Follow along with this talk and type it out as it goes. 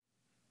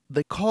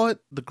They call it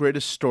the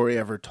greatest story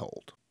ever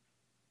told.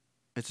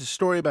 It's a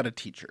story about a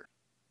teacher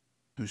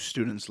whose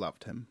students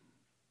loved him,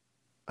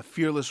 a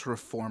fearless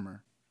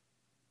reformer,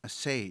 a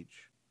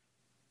sage,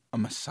 a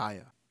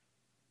messiah,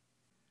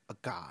 a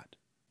god.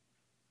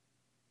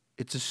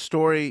 It's a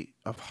story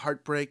of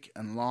heartbreak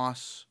and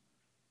loss,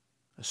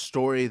 a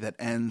story that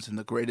ends in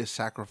the greatest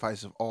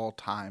sacrifice of all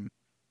time,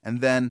 and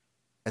then,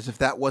 as if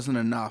that wasn't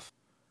enough,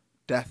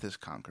 death is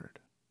conquered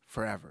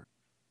forever.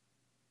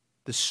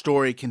 This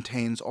story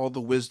contains all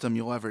the wisdom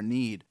you'll ever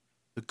need,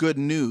 the good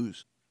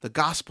news, the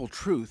gospel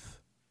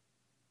truth.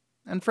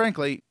 And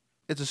frankly,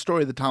 it's a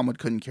story the Talmud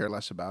couldn't care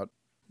less about.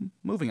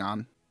 Moving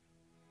on.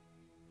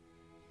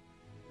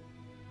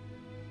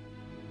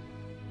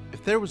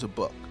 If there was a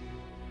book,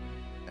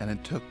 and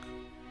it took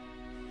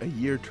a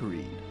year to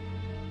read,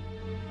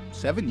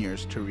 7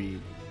 years to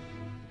read,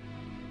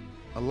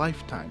 a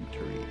lifetime to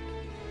read.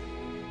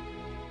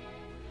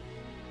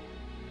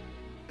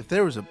 If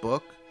there was a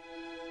book,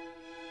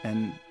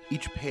 and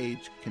each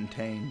page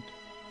contained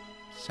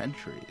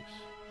centuries.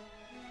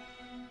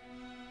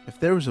 If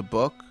there was a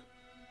book,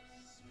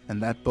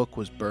 and that book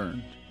was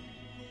burned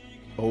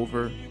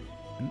over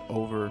and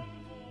over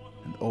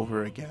and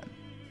over again,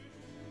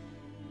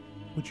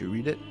 would you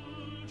read it?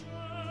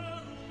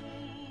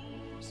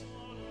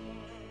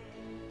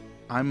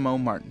 I'm Mo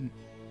Martin,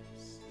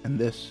 and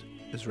this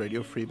is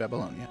Radio Free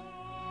Babylonia.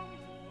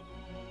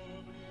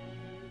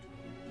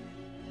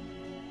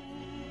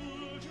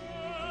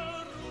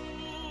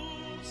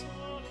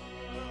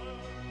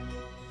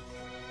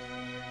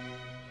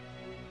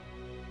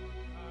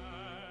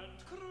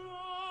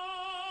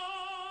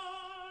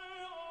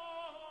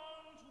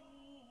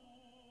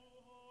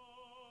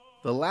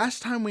 The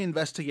last time we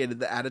investigated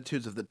the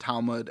attitudes of the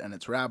Talmud and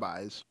its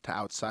rabbis to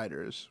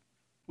outsiders,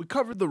 we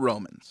covered the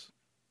Romans,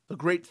 the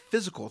great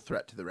physical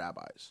threat to the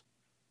rabbis,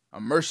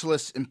 a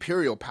merciless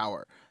imperial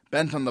power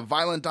bent on the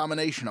violent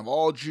domination of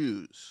all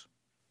Jews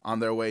on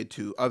their way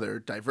to other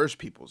diverse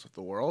peoples of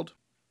the world.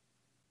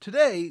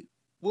 Today,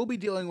 we'll be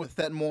dealing with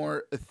that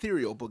more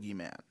ethereal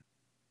boogeyman,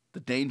 the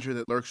danger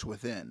that lurks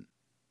within,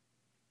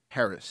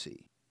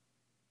 heresy,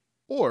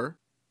 or,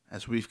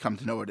 as we've come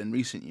to know it in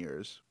recent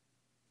years,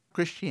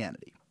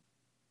 Christianity.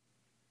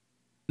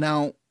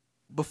 Now,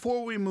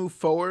 before we move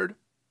forward,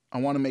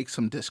 I want to make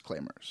some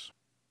disclaimers.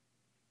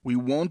 We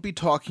won't be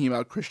talking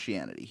about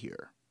Christianity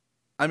here.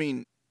 I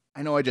mean,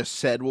 I know I just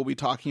said we'll be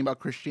talking about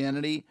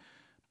Christianity,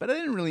 but I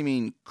didn't really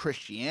mean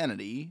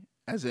Christianity,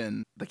 as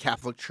in the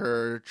Catholic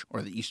Church,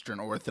 or the Eastern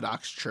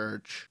Orthodox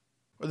Church,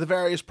 or the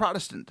various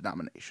Protestant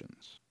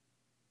denominations.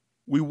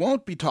 We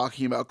won't be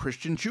talking about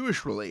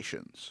Christian-Jewish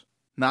relations,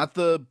 not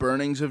the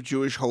burnings of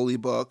Jewish holy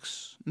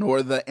books,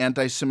 nor the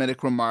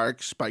anti-Semitic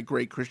remarks by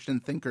great Christian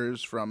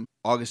thinkers from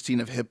Augustine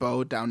of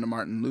Hippo down to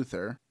Martin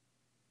Luther.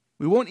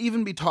 We won't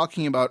even be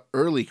talking about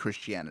early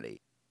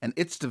Christianity and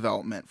its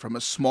development from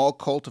a small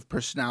cult of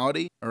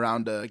personality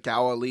around a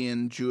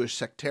Galilean Jewish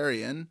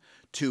sectarian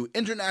to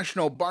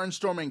international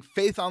barnstorming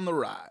faith on the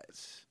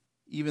rise,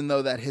 even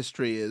though that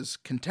history is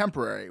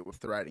contemporary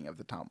with the writing of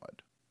the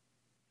Talmud.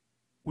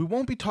 We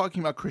won't be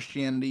talking about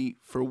Christianity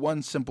for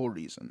one simple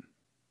reason.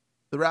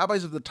 The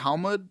rabbis of the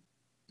Talmud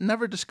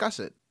never discuss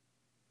it.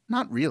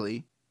 Not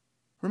really.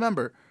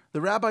 Remember,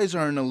 the rabbis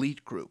are an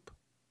elite group,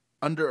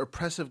 under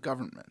oppressive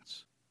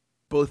governments.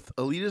 Both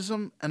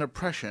elitism and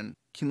oppression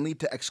can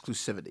lead to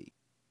exclusivity,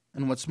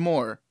 and what's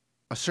more,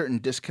 a certain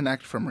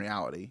disconnect from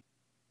reality.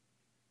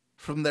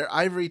 From their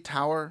ivory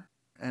tower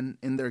and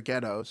in their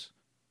ghettos,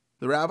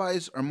 the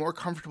rabbis are more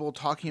comfortable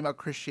talking about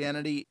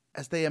Christianity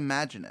as they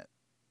imagine it,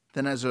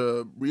 than as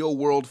a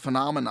real-world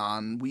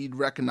phenomenon we'd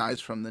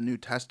recognize from the New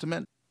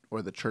Testament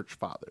or the Church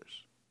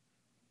Fathers.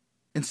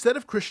 Instead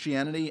of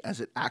Christianity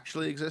as it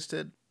actually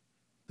existed,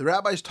 the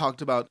rabbis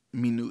talked about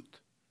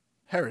minut,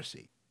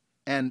 heresy,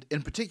 and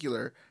in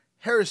particular,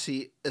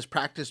 heresy is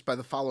practiced by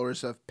the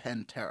followers of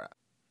Pantera,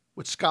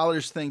 which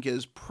scholars think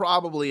is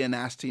probably a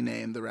nasty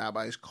name the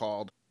rabbis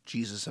called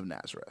Jesus of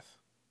Nazareth.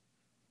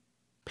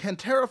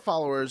 Pantera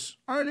followers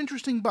are an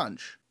interesting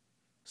bunch.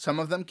 Some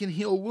of them can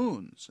heal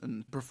wounds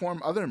and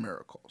perform other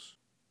miracles.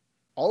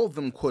 All of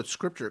them quote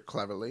scripture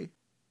cleverly.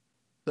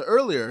 The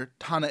earlier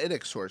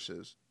Tannaitic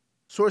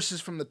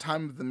sources from the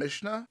time of the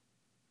Mishnah,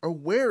 are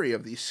wary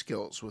of these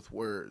skills with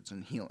words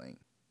and healing.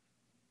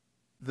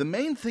 The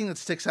main thing that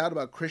sticks out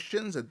about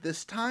Christians at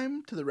this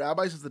time to the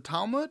rabbis of the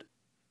Talmud,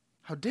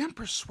 how damn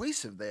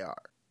persuasive they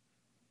are.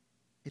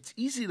 It's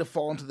easy to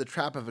fall into the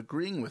trap of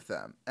agreeing with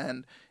them,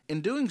 and in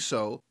doing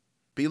so,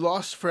 be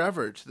lost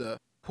forever to the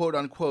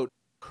quote-unquote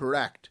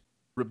correct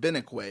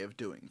rabbinic way of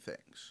doing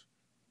things.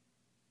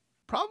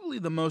 Probably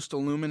the most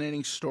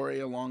illuminating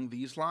story along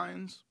these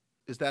lines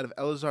is that of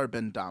Elazar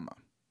ben Dama,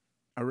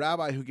 a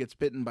rabbi who gets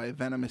bitten by a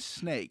venomous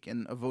snake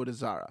in Avodah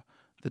Zarah,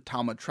 the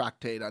Talmud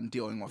tractate on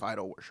dealing with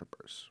idol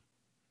worshippers.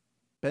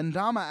 Ben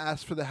Dama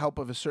asks for the help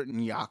of a certain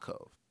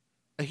Yaakov,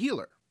 a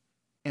healer,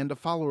 and a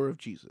follower of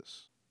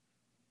Jesus.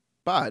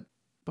 But,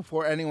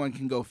 before anyone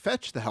can go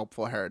fetch the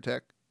helpful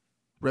heretic,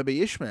 Rebbe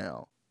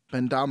Ishmael,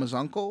 Ben Dama's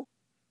uncle,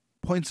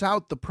 points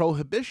out the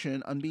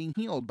prohibition on being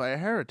healed by a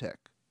heretic.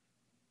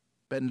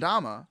 Ben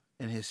Dama,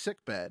 in his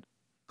sickbed,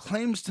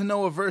 claims to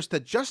know a verse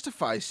that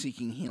justifies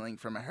seeking healing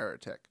from a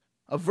heretic,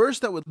 a verse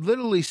that would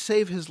literally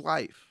save his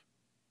life.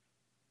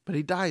 But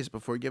he dies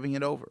before giving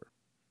it over.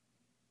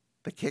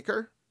 The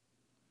kicker?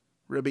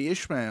 Rabbi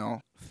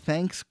Ishmael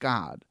thanks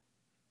God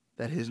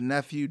that his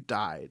nephew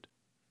died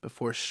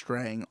before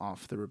straying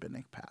off the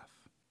rabbinic path.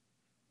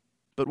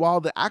 But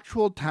while the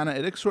actual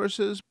Tannaitic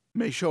sources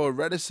may show a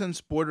reticence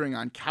bordering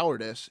on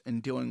cowardice in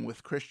dealing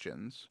with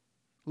Christians,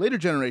 later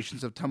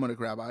generations of Talmudic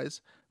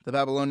rabbis, the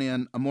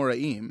Babylonian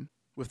Amoraim,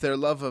 with their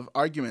love of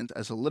argument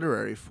as a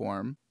literary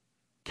form,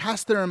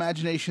 cast their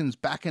imaginations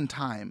back in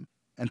time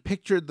and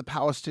pictured the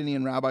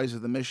Palestinian rabbis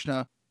of the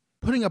Mishnah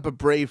putting up a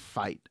brave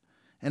fight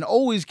and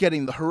always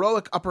getting the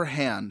heroic upper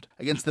hand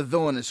against the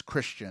villainous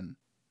Christian.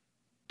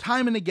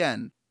 Time and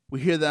again,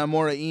 we hear the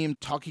Amoraim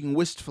talking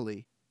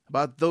wistfully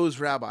about those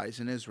rabbis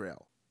in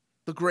Israel,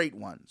 the great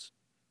ones,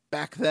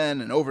 back then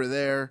and over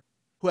there,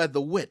 who had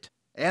the wit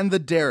and the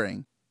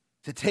daring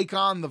to take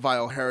on the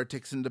vile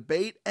heretics in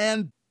debate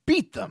and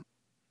beat them.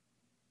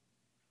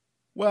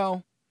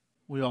 Well,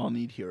 we all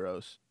need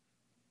heroes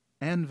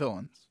and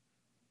villains.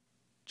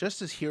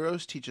 Just as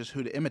heroes teach us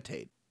who to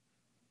imitate,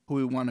 who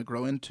we want to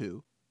grow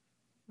into,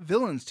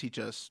 villains teach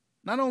us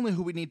not only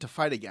who we need to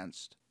fight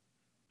against,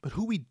 but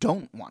who we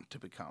don't want to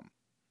become.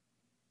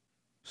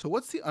 So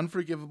what's the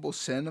unforgivable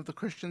sin of the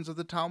Christians of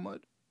the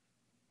Talmud?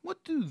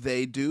 What do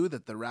they do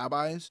that the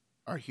rabbis,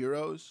 our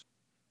heroes,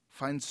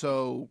 find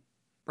so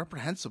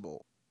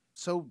reprehensible,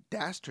 so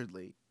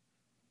dastardly,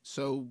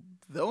 so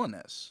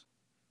villainous?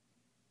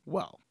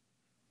 Well,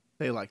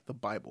 they like the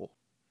Bible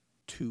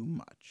too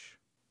much.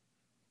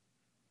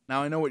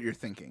 Now I know what you're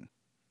thinking.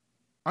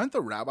 Aren't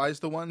the rabbis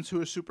the ones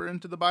who are super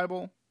into the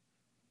Bible?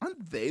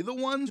 Aren't they the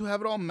ones who have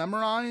it all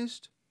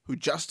memorized? Who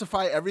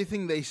justify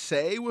everything they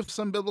say with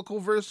some biblical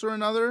verse or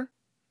another?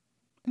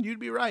 And you'd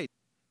be right.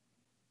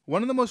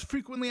 One of the most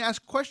frequently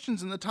asked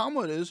questions in the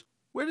Talmud is,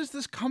 where does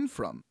this come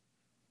from?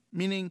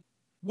 Meaning,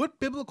 what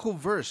biblical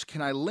verse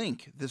can I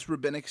link this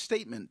rabbinic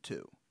statement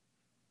to?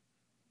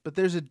 But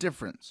there's a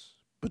difference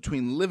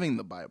between living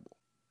the Bible,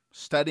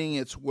 studying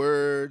its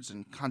words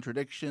and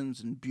contradictions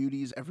and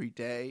beauties every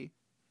day,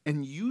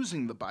 and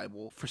using the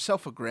Bible for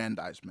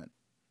self-aggrandizement,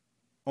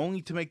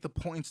 only to make the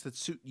points that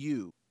suit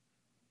you.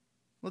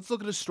 Let's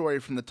look at a story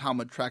from the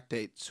Talmud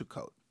tractate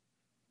Sukkot.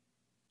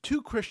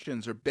 Two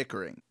Christians are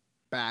bickering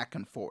back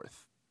and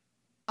forth.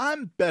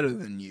 I'm better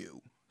than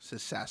you,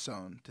 says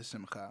Sasson to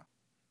Simcha,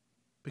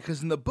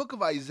 because in the book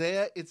of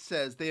Isaiah it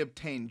says they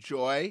obtain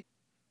joy,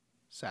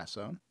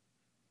 Sasson,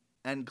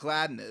 and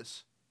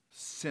gladness,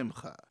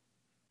 Simcha.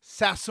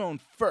 Sasson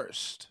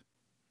first.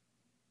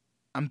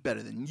 I'm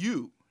better than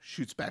you,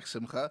 shoots back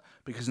Simcha,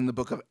 because in the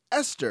book of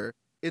Esther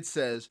it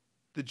says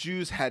the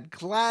Jews had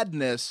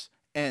gladness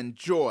and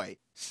joy.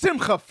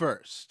 Simcha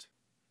first.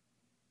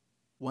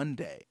 One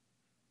day,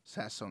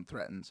 Sasson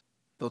threatens,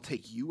 they'll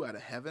take you out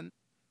of heaven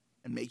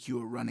and make you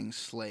a running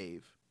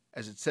slave.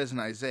 As it says in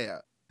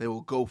Isaiah, they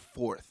will go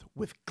forth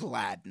with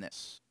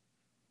gladness.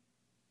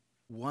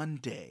 One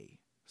day,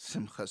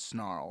 Simcha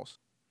snarls,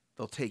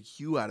 they'll take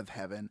you out of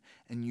heaven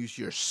and use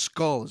your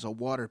skull as a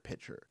water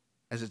pitcher.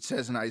 As it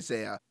says in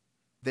Isaiah,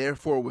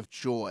 therefore with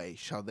joy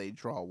shall they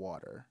draw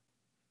water.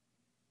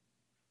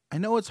 I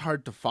know it's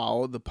hard to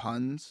follow the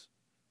puns,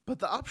 but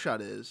the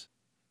upshot is,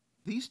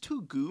 these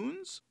two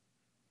goons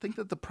think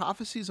that the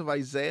prophecies of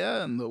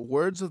Isaiah and the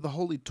words of the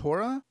Holy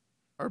Torah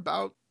are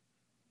about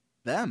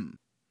them.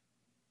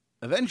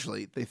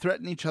 Eventually, they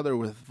threaten each other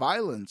with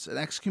violence and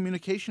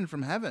excommunication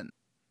from heaven.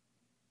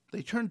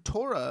 They turn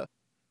Torah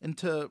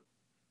into,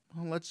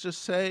 well, let's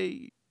just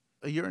say,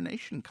 a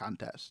urination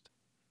contest.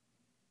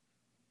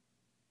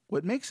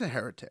 What makes a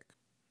heretic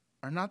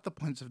are not the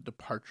points of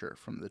departure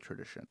from the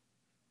tradition,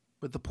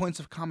 but the points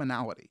of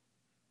commonality.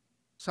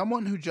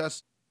 Someone who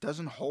just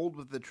doesn't hold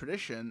with the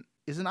tradition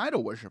is an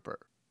idol worshiper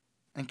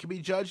and can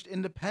be judged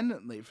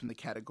independently from the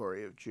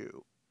category of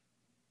Jew.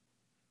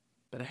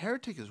 But a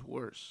heretic is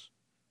worse.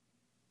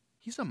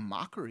 He's a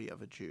mockery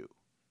of a Jew,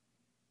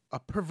 a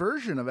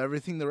perversion of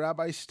everything the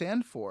rabbis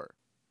stand for.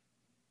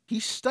 He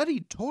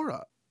studied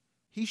Torah.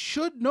 He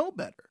should know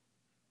better.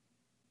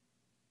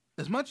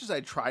 As much as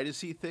I try to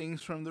see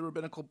things from the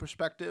rabbinical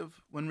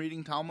perspective when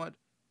reading Talmud,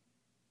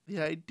 the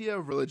idea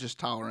of religious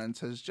tolerance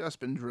has just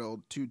been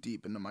drilled too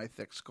deep into my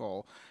thick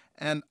skull,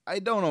 and I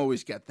don't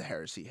always get the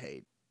heresy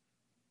hate.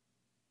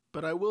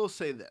 But I will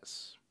say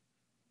this.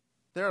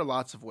 There are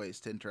lots of ways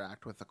to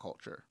interact with the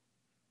culture.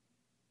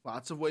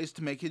 Lots of ways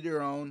to make it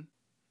your own,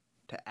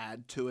 to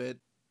add to it,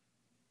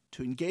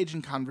 to engage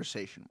in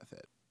conversation with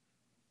it.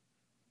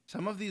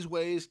 Some of these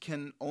ways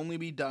can only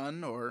be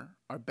done, or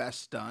are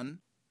best done,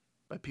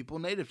 by people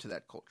native to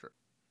that culture.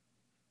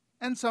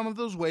 And some of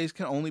those ways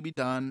can only be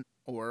done,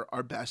 or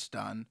are best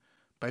done,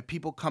 by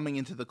people coming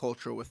into the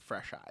culture with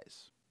fresh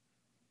eyes.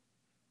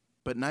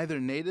 But neither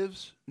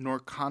natives nor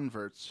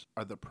converts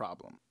are the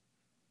problem.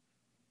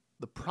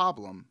 The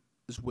problem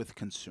is with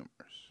consumers.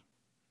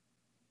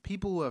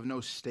 People who have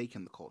no stake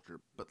in the culture,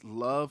 but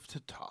love to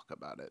talk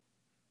about it,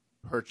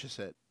 purchase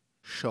it,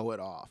 show it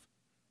off,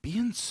 be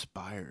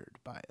inspired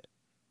by it.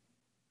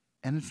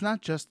 And it's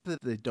not just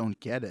that they don't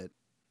get it,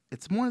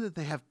 it's more that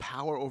they have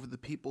power over the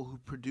people who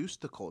produce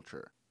the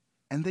culture.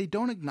 And they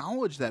don't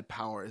acknowledge that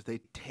power as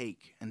they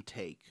take and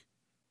take.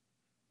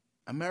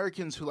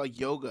 Americans who like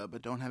yoga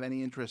but don't have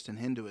any interest in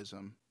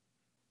Hinduism.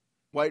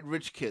 White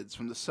rich kids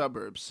from the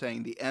suburbs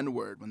saying the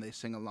N-word when they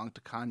sing along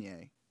to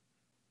Kanye.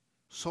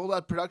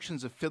 Sold-out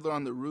productions of Fiddler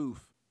on the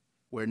Roof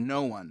where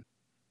no one,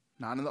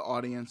 not in the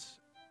audience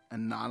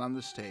and not on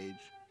the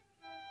stage,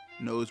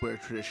 knows where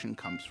tradition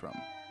comes from.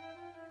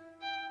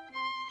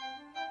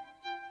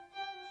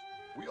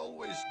 We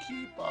always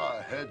keep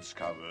our heads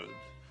covered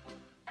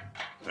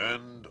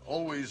and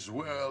always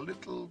wear a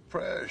little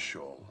prayer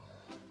shawl.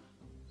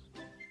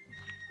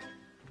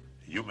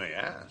 You may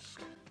ask,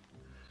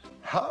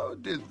 how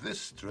did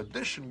this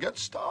tradition get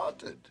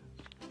started?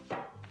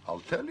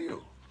 I'll tell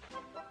you.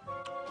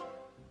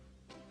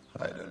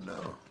 I don't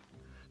know.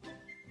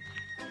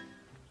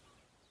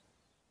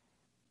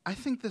 I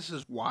think this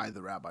is why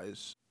the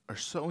rabbis are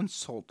so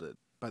insulted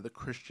by the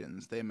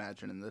Christians they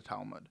imagine in the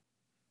Talmud.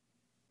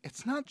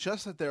 It's not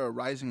just that they're a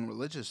rising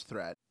religious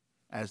threat,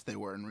 as they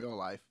were in real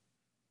life.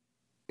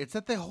 It's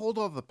that they hold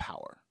all the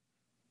power.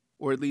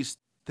 Or at least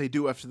they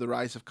do after the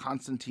rise of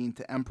Constantine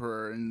to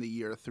emperor in the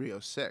year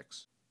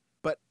 306.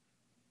 But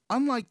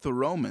unlike the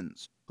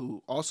Romans,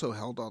 who also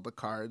held all the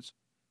cards,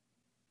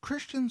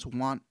 Christians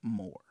want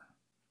more.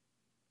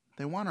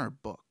 They want our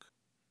book.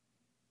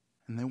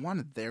 And they want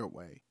it their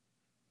way.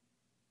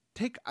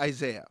 Take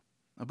Isaiah,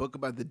 a book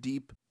about the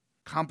deep,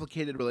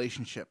 complicated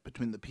relationship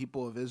between the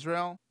people of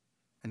Israel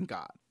and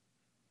God.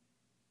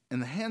 In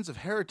the hands of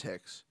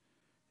heretics,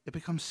 it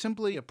becomes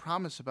simply a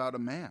promise about a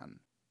man.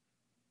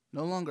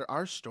 No longer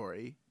our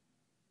story,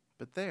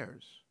 but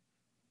theirs.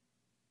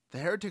 The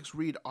heretics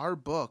read our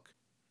book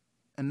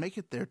and make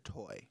it their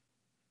toy,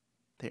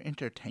 their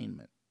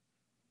entertainment.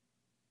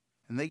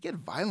 And they get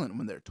violent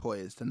when their toy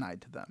is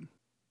denied to them.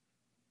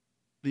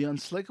 The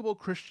unslakable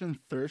Christian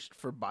thirst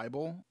for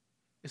Bible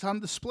is on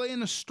display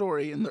in a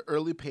story in the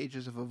early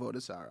pages of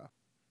Avodah Zarah.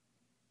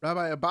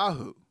 Rabbi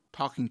Abahu,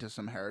 talking to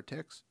some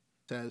heretics,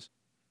 says,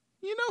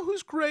 "You know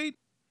who's great?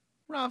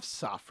 Rav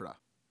Safra.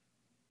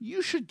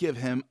 You should give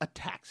him a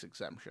tax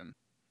exemption."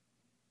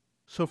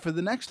 So for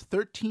the next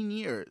 13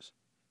 years,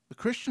 the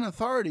Christian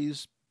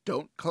authorities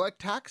don't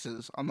collect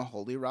taxes on the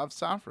holy Rav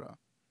Safra.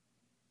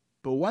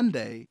 But one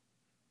day,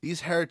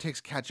 these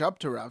heretics catch up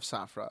to Rav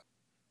Safra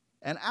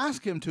and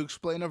ask him to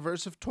explain a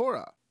verse of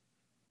Torah,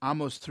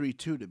 Amos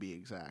 3:2 to be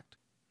exact,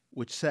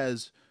 which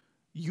says,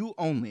 "You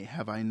only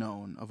have I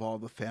known of all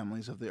the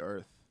families of the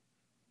earth.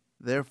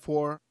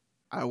 Therefore,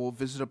 I will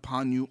visit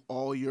upon you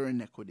all your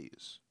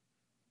iniquities."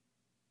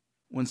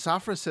 When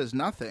Safra says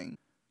nothing,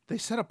 they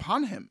set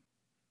upon him,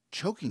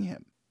 choking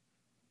him.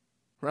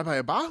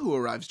 Rabbi Abahu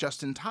arrives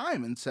just in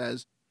time and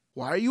says,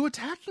 "Why are you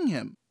attacking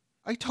him?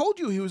 I told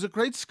you he was a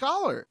great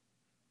scholar."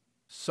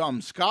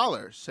 "Some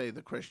scholar," say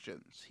the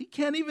Christians. "He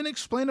can't even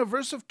explain a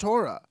verse of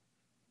Torah."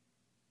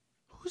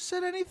 "Who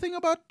said anything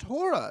about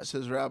Torah?"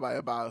 says Rabbi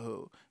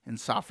Abahu in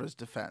Safra's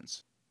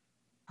defense.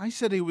 "I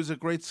said he was a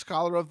great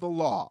scholar of the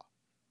law.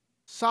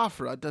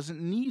 Safra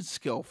doesn't need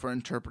skill for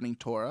interpreting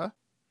Torah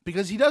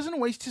because he doesn't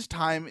waste his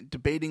time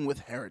debating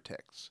with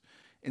heretics.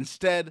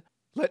 Instead,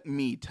 let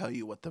me tell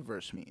you what the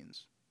verse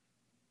means."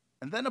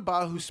 And then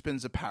Abahu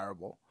spins a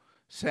parable,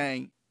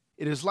 saying,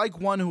 "It is like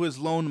one who has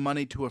loaned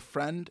money to a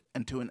friend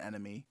and to an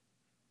enemy.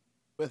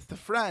 With the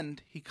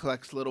friend, he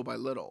collects little by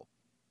little.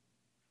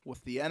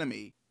 With the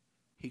enemy,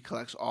 he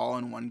collects all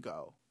in one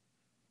go."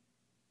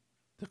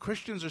 The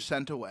Christians are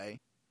sent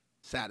away,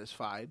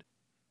 satisfied,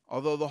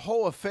 although the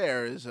whole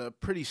affair is a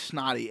pretty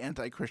snotty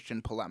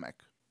anti-Christian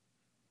polemic.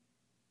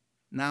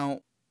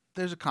 Now,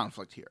 there's a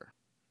conflict here.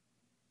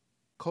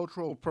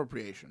 Cultural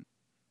appropriation,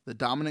 the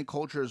dominant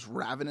culture's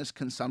ravenous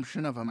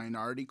consumption of a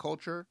minority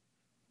culture,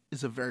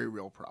 is a very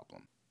real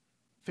problem,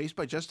 faced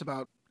by just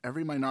about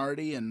every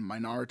minority and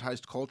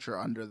minoritized culture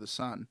under the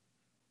sun.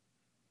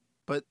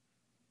 But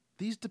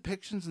these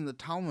depictions in the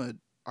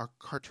Talmud are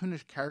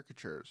cartoonish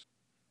caricatures,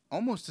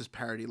 almost as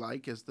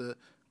parody-like as the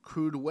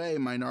crude way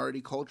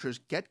minority cultures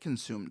get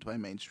consumed by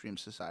mainstream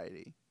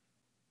society.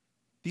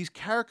 These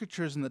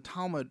caricatures in the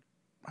Talmud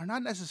are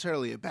not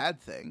necessarily a bad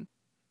thing.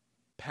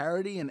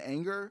 Parody and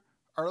anger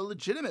are a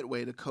legitimate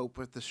way to cope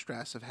with the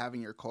stress of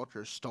having your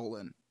culture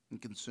stolen and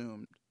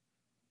consumed.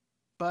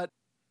 But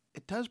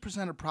it does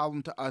present a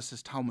problem to us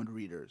as Talmud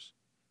readers,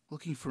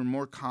 looking for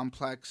more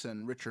complex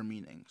and richer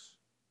meanings.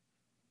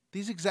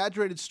 These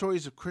exaggerated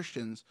stories of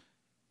Christians,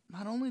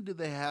 not only do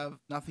they have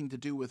nothing to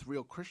do with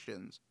real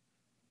Christians,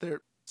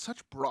 they're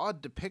such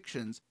broad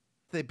depictions,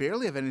 they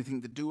barely have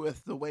anything to do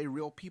with the way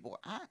real people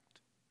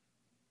act.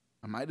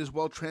 I might as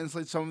well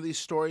translate some of these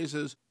stories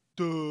as,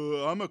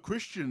 "Duh, I'm a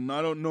Christian,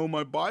 I don't know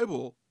my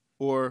Bible,"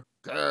 or,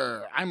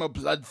 "Grr, I'm a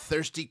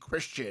bloodthirsty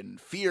Christian,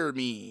 fear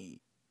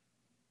me."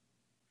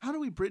 How do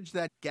we bridge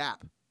that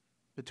gap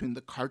between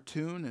the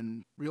cartoon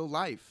and real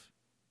life?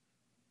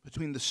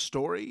 Between the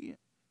story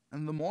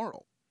and the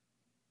moral,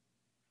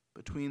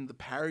 between the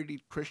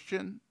parodied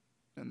Christian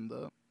and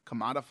the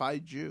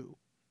commodified Jew.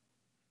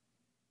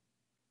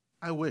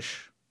 I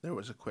wish there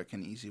was a quick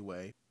and easy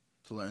way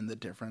to learn the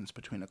difference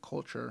between a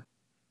culture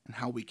and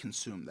how we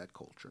consume that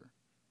culture,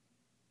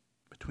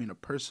 between a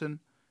person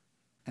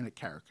and a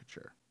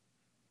caricature.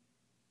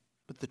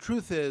 But the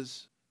truth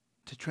is,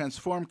 to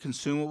transform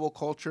consumable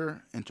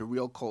culture into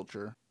real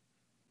culture,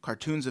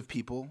 cartoons of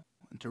people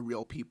into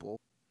real people,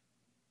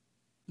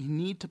 you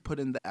need to put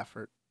in the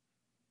effort.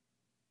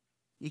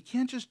 You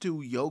can't just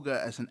do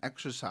yoga as an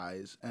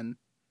exercise and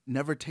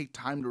never take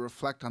time to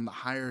reflect on the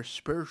higher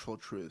spiritual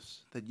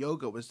truths that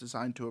yoga was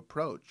designed to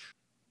approach.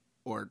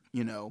 Or,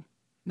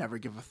 never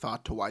give a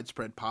thought to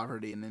widespread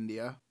poverty in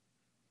India.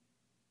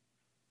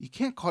 You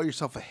can't call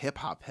yourself a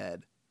hip-hop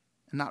head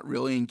and not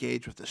really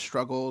engage with the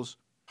struggles,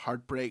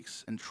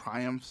 heartbreaks, and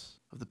triumphs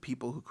of the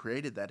people who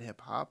created that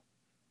hip-hop.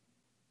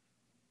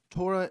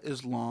 Torah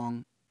is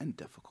long and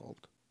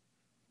difficult.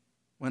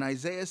 When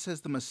Isaiah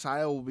says the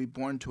Messiah will be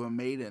born to a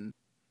maiden,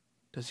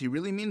 does he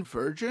really mean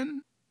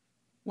virgin?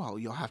 Well,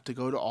 you'll have to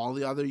go to all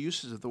the other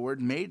uses of the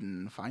word maiden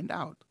and find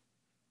out.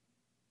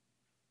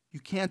 You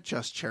can't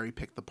just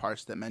cherry-pick the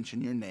parts that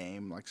mention your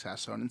name, like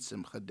Sasson and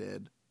Simcha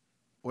did,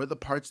 or the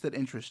parts that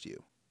interest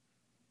you.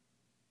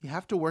 You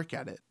have to work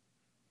at it.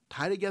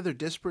 Tie together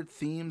disparate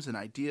themes and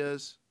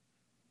ideas.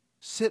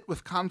 Sit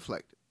with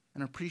conflict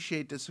and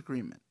appreciate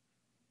disagreement.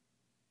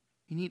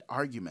 You need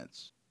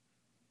arguments,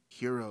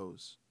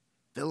 heroes,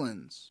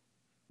 villains,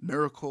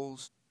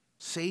 miracles,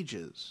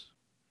 sages,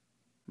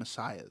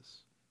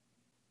 messiahs.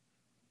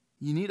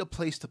 You need a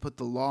place to put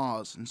the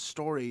laws and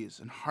stories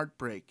and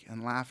heartbreak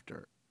and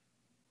laughter.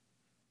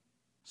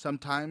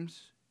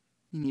 Sometimes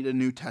you need a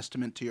New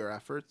Testament to your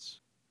efforts.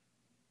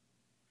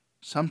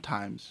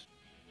 Sometimes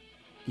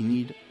you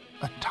need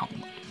a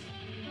Talmud.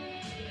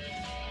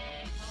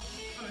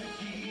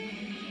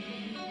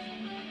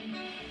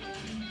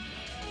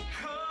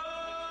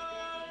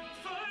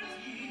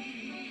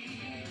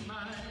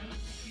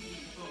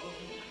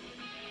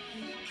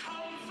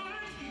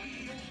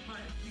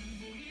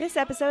 This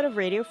episode of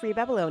Radio Free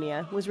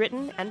Babylonia was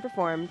written and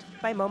performed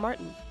by Mo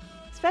Martin.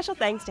 Special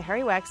thanks to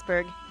Harry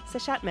Waxberg,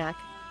 Sashat Mack,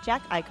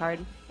 Jack Eichard,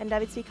 and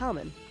David C.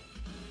 Kalman.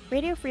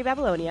 Radio Free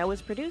Babylonia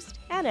was produced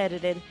and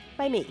edited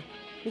by me,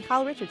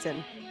 Michal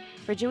Richardson,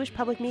 for Jewish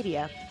Public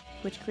Media,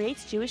 which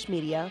creates Jewish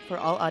media for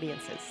all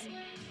audiences.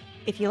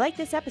 If you like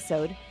this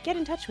episode, get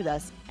in touch with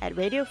us at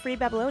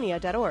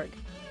radiofreebabylonia.org.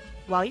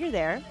 While you're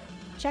there,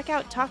 check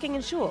out Talking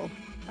in Shul,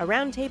 a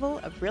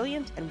roundtable of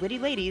brilliant and witty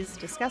ladies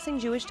discussing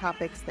Jewish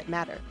topics that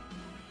matter.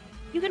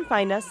 You can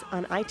find us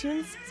on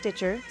iTunes,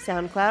 Stitcher,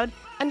 SoundCloud,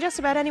 and just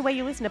about any way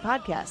you listen to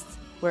podcasts.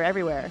 We're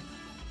everywhere.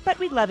 But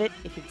we'd love it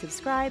if you'd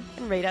subscribe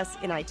and rate us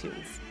in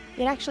iTunes.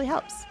 It actually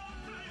helps.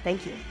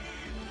 Thank you.